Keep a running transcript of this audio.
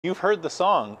You've heard the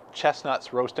song,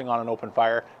 Chestnuts Roasting on an Open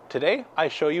Fire. Today, I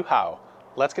show you how.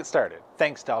 Let's get started.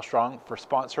 Thanks Dalstrong for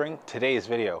sponsoring today's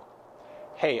video.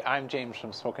 Hey, I'm James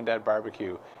from Smokin' Dad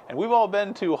Barbecue, and we've all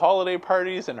been to holiday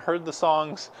parties and heard the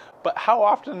songs, but how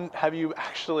often have you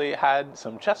actually had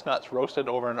some chestnuts roasted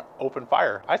over an open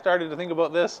fire? I started to think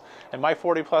about this, and my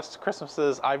 40 plus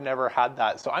Christmases, I've never had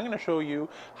that. So I'm gonna show you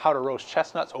how to roast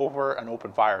chestnuts over an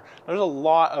open fire. There's a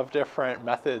lot of different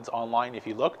methods online if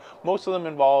you look. Most of them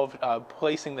involve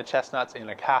placing the chestnuts in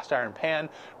a cast iron pan,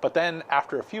 but then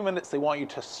after a few minutes, they want you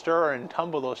to stir and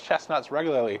tumble those chestnuts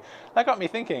regularly. That got me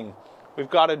thinking, we've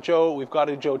got a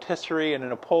JoeTisserie and a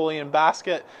Napoleon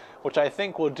basket, which I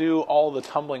think will do all the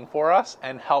tumbling for us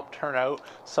and help turn out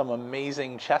some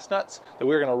amazing chestnuts that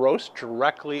we're gonna roast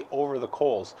directly over the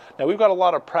coals. Now we've got a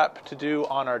lot of prep to do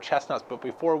on our chestnuts, but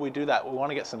before we do that, we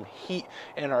wanna get some heat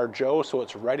in our Joe so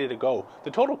it's ready to go. The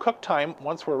total cook time,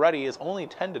 once we're ready, is only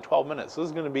 10 to 12 minutes. So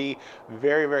this is gonna be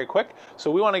very, very quick.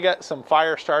 So we wanna get some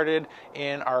fire started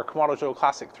in our Kamado Joe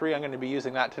Classic 3. I'm gonna be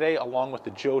using that today along with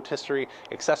the JoeTisserie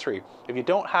accessory. If you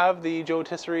don't have the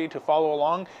JoeTisserie to follow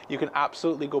along, you can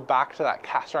absolutely go back to that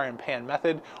cast iron pan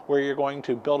method where you're going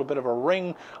to build a bit of a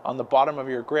ring on the bottom of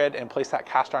your grid and place that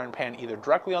cast iron pan either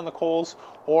directly on the coals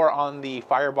or on the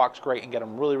firebox grate and get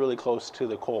them really, really close to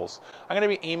the coals. I'm going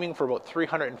to be aiming for about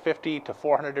 350 to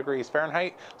 400 degrees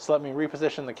Fahrenheit. So let me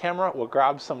reposition the camera. We'll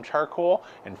grab some charcoal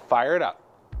and fire it up.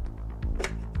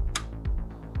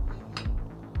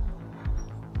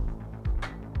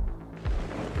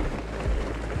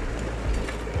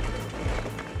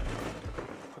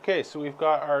 Okay, so we've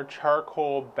got our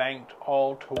charcoal banked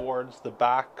all towards the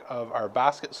back of our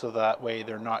basket so that way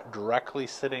they're not directly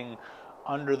sitting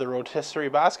under the rotisserie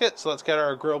basket. So let's get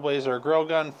our grill blazer grill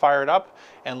gun fired up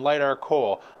and light our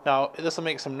coal. Now this will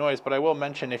make some noise, but I will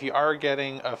mention if you are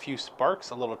getting a few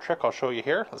sparks, a little trick I'll show you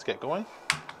here. Let's get going.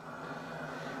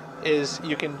 Is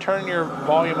you can turn your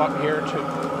volume up here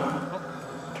to,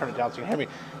 turn it down so you can hear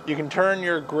me. You can turn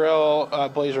your grill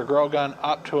blazer grill gun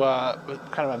up to a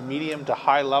kind of a medium to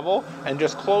high level and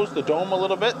just close the dome a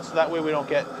little bit so that way we don't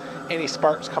get any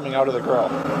sparks coming out of the grill.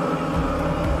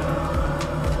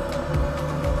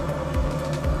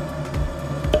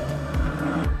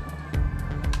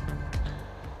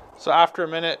 So after a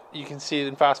minute, you can see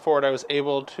and fast forward, I was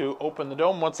able to open the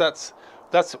dome.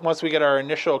 Once we get our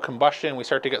initial combustion, we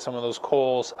start to get some of those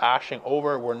coals ashing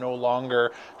over. We're no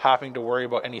longer having to worry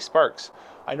about any sparks.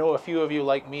 I know a few of you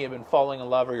like me have been falling in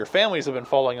love, or your families have been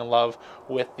falling in love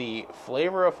with the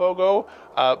flavor of Fogo,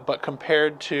 but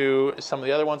compared to some of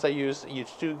the other ones I use,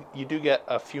 you do get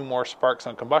a few more sparks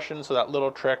on combustion. So that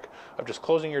little trick of just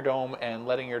closing your dome and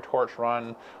letting your torch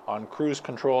run on cruise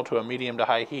control to a medium to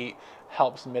high heat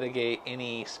helps mitigate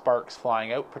any sparks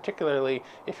flying out, particularly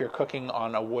if you're cooking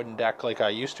on a wooden deck like I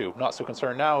used to. Not so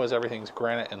concerned now as everything's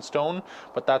granite and stone,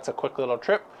 but that's a quick little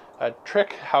trick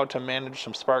how to manage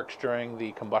some sparks during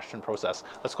the combustion process.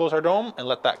 Let's close our dome and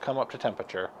let that come up to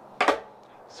temperature.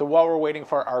 So while we're waiting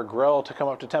for our grill to come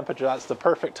up to temperature, that's the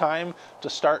perfect time to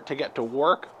start to get to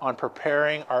work on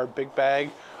preparing our big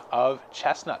bag of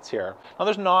chestnuts here. Now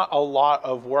there's not a lot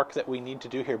of work that we need to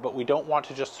do here, but we don't want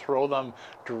to just throw them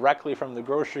directly from the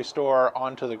grocery store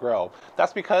onto the grill.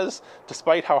 That's because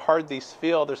despite how hard these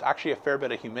feel, there's actually a fair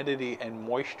bit of humidity and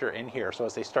moisture in here. So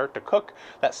as they start to cook,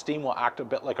 that steam will act a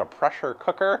bit like a pressure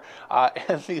cooker,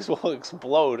 and these will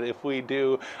explode if we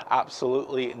do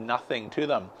absolutely nothing to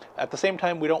them. At the same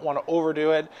time, we don't want to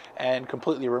overdo it and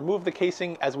completely remove the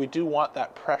casing, as we do want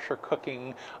that pressure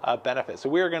cooking benefit. So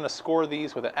we are going to score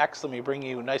these with an X. Let me bring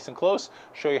you nice and close,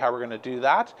 show you how we're going to do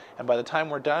that, and by the time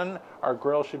we're done, our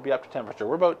grill should be up to temperature.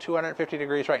 We're about 250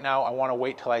 degrees right now. I want to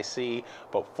wait till I see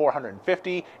about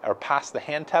 450 or pass the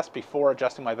hand test before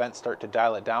adjusting my vents, start to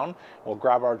dial it down. We'll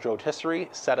grab our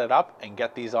JoeTisserie, set it up, and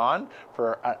get these on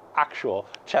for an actual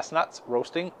chestnuts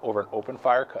roasting over an open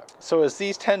fire cook. So as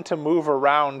these tend to move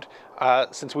around,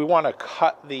 since we want to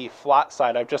cut the flat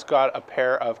side, I've just got a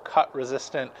pair of cut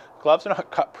resistant gloves. They're not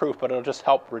cut proof, but it'll just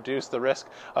help reduce the risk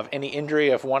of any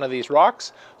injury of one of these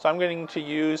rocks. So I'm going to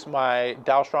use my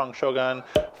Dalstrong Shogun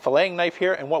filleting knife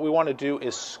here, and what we want to do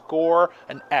is score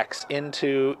an X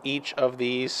into each of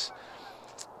these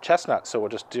chestnuts. So we'll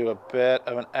just do a bit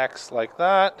of an X like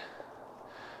that.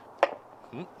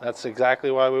 That's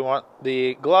exactly why we want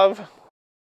the glove.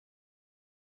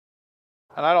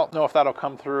 And I don't know if that'll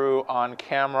come through on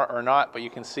camera or not, but you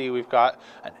can see we've got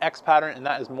an X pattern, and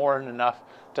that is more than enough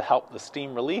to help the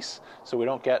steam release so we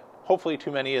don't get, hopefully,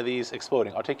 too many of these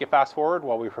exploding. I'll take you fast forward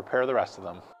while we prepare the rest of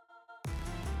them.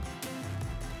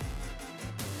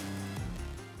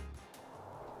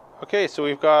 Okay, so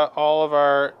we've got all of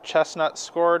our chestnuts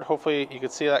scored. Hopefully you can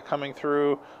see that coming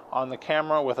through on the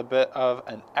camera with a bit of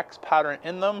an X pattern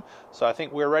in them. So I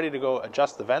think we're ready to go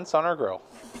adjust the vents on our grill.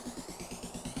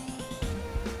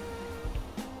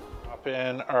 Drop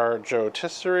in our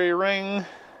JoeTisserie ring,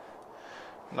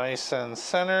 nice and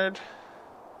centered.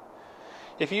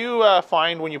 If you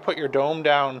find when you put your dome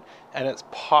down and it's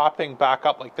popping back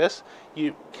up like this,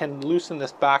 you can loosen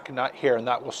this back nut here and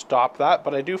that will stop that.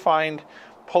 But I do find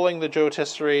pulling the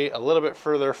JoeTisserie a little bit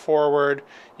further forward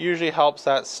usually helps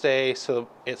that stay so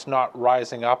it's not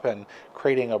rising up and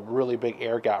creating a really big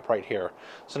air gap right here.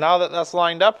 So now that that's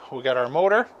lined up, we got our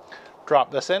motor.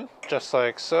 Drop this in just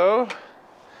like so.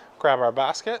 Grab our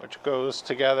basket, which goes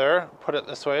together. Put it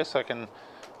this way so I can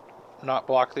not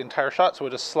block the entire shot. So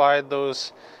we'll just slide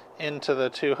those into the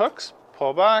two hooks,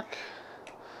 pull back,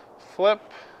 flip,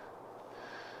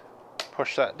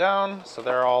 push that down so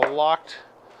they're all locked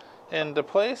into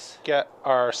place. Get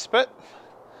our spit,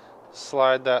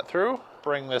 slide that through,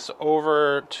 bring this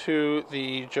over to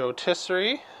the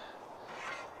JoeTisserie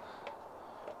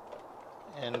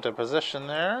into position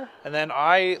there, and then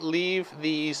I leave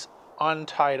these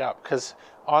untied up because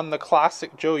on the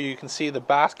classic Joe you can see the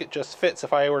basket just fits.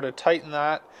 If I were to tighten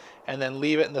that and then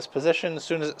leave it in this position, as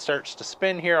soon as it starts to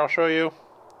spin here, I'll show you,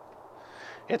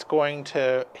 it's going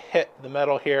to hit the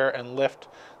metal here and lift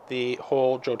the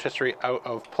whole JoeTisserie out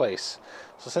of place.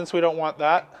 So since we don't want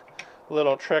that,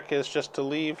 little trick is just to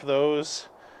leave those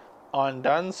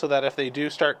undone so that if they do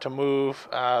start to move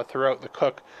throughout the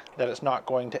cook, that it's not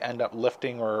going to end up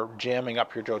lifting or jamming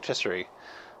up your JoeTisserie.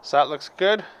 So that looks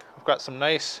good. We've got some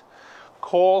nice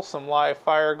coal, some live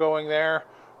fire going there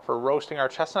for roasting our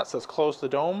chestnuts. Let's close the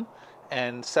dome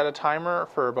and set a timer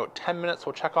for about 10 minutes.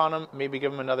 We'll check on them, maybe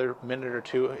give them another minute or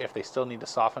two if they still need to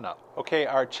soften up. Okay,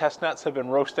 our chestnuts have been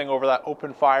roasting over that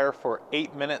open fire for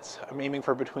 8 minutes. I'm aiming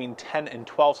for between 10 and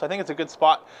 12, so I think it's a good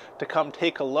spot to come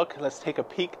take a look. Let's take a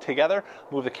peek together,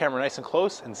 move the camera nice and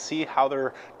close, and see how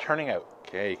they're turning out.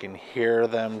 Okay, you can hear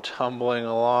them tumbling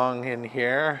along in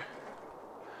here.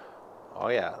 Oh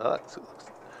yeah,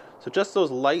 so just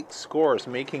those light scores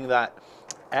making that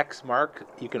X mark,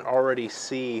 you can already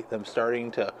see them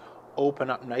starting to open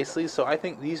up nicely. So I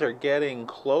think these are getting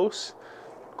closer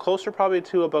probably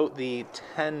to about the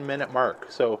 10-minute mark.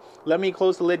 So let me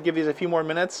close the lid, give these a few more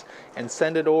minutes, and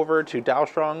send it over to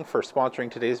Dalstrong for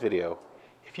sponsoring today's video.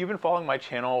 If you've been following my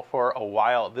channel for a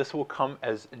while, this will come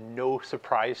as no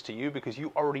surprise to you because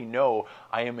you already know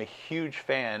I am a huge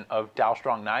fan of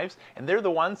Dalstrong knives, and they're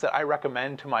the ones that I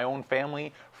recommend to my own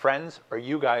family, friends, or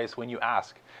you guys when you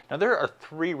ask. Now there are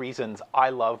 3 reasons I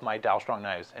love my Dalstrong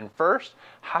knives, and first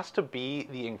has to be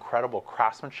the incredible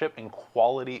craftsmanship and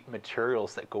quality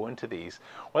materials that go into these.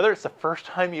 Whether it's the first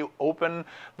time you open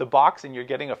the box and you're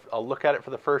getting a look at it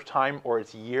for the first time, or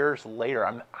it's years later,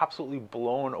 I'm absolutely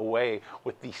blown away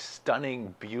with the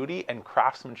stunning beauty and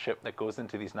craftsmanship that goes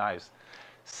into these knives.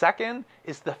 Second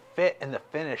is the fit and the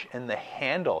finish and the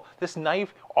handle. This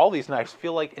knife, all these knives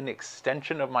feel like an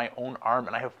extension of my own arm,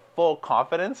 and I have full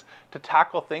confidence to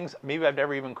tackle things maybe I've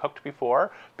never even cooked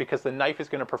before because the knife is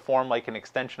going to perform like an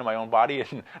extension of my own body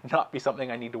and not be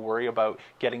something I need to worry about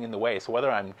getting in the way. So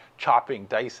whether I'm chopping,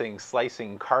 dicing,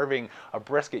 slicing, carving a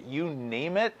brisket, you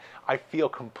name it, I feel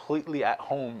completely at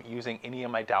home using any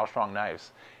of my Dalstrong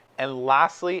knives. And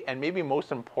lastly, and maybe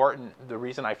most important, the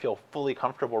reason I feel fully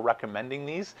comfortable recommending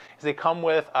these is they come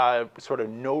with a sort of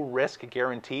no risk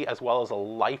guarantee as well as a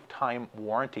lifetime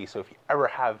warranty. So if you ever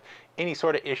have any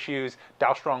sort of issues,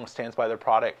 Dalstrong stands by their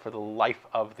product for the life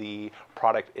of the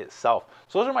product itself.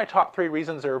 So those are my top 3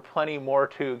 reasons. There are plenty more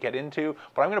to get into,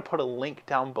 but I'm going to put a link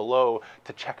down below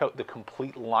to check out the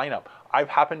complete lineup. I've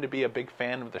happened to be a big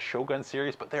fan of the Shogun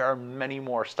series, but there are many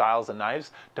more styles and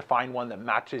knives to find one that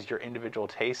matches your individual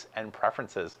tastes and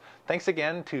preferences. Thanks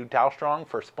again to Dalstrong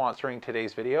for sponsoring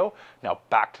today's video. Now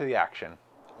back to the action.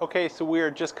 Okay, so we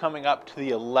are just coming up to the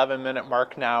 11-minute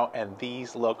mark now, and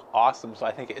these look awesome. So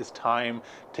I think it is time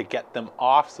to get them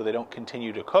off so they don't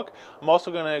continue to cook. I'm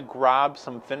also going to grab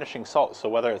some finishing salt. So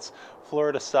whether it's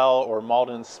Fleur de Sel or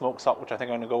Malden's smoked salt, which I think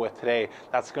I'm going to go with today,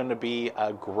 that's going to be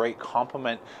a great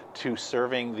complement to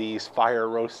serving these fire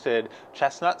roasted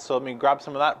chestnuts. So let me grab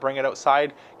some of that, bring it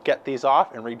outside, get these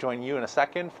off, and rejoin you in a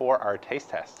second for our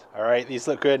taste test. All right, these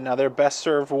look good. Now they're best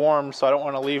served warm, so I don't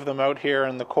want to leave them out here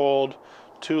in the cold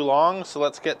too long. So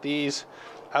let's get these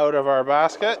out of our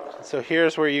basket. So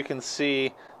here's where you can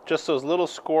see just those little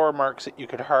score marks that you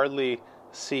could hardly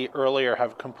see earlier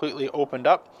have completely opened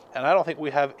up, and I don't think we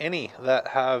have any that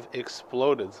have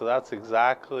exploded. So that's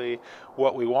exactly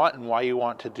what we want and why you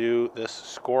want to do this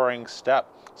scoring step.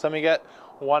 So let me get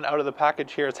one out of the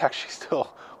package here. It's actually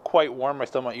still quite warm. I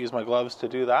still might use my gloves to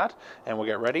do that, and we'll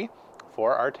get ready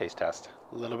for our taste test.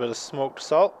 A little bit of smoked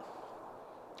salt.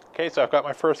 Okay, so I've got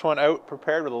my first one out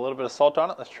prepared with a little bit of salt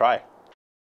on it. Let's try.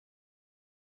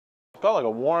 It's got like a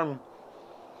warm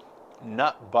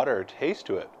nut butter taste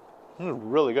to it. It's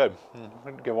really good. I'm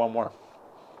gonna give one more.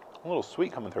 A little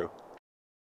sweet coming through.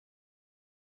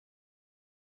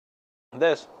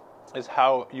 This is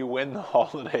how you win the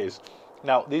holidays.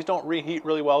 Now, these don't reheat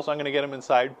really well, so I'm gonna get them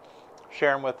inside,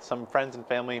 share them with some friends and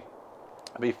family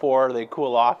before they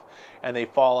cool off and they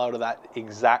fall out of that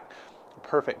exact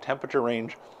perfect temperature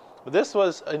range. But this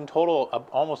was in total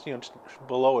almost, just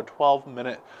below a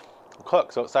 12-minute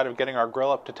cook. So outside of getting our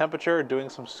grill up to temperature, doing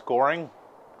some scoring,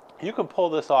 you can pull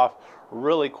this off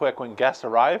really quick when guests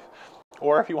arrive.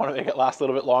 Or if you want to make it last a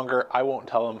little bit longer, I won't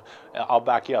tell them. I'll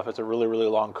back you up. It's a really, really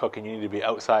long cook and you need to be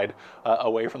outside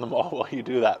away from the mall while you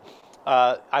do that.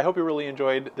 I hope you really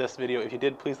enjoyed this video. If you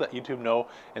did, please let YouTube know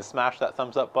and smash that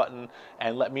thumbs up button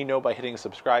and let me know by hitting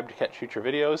subscribe to catch future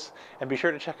videos. And be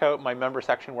sure to check out my member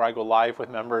section where I go live with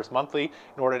members monthly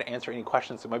in order to answer any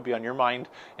questions that might be on your mind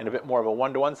in a bit more of a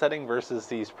one-to-one setting versus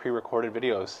these pre-recorded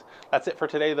videos. That's it for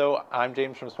today though. I'm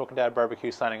James from Smokin' Dad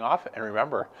Barbecue signing off, and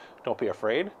remember, don't be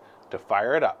afraid to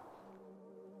fire it up.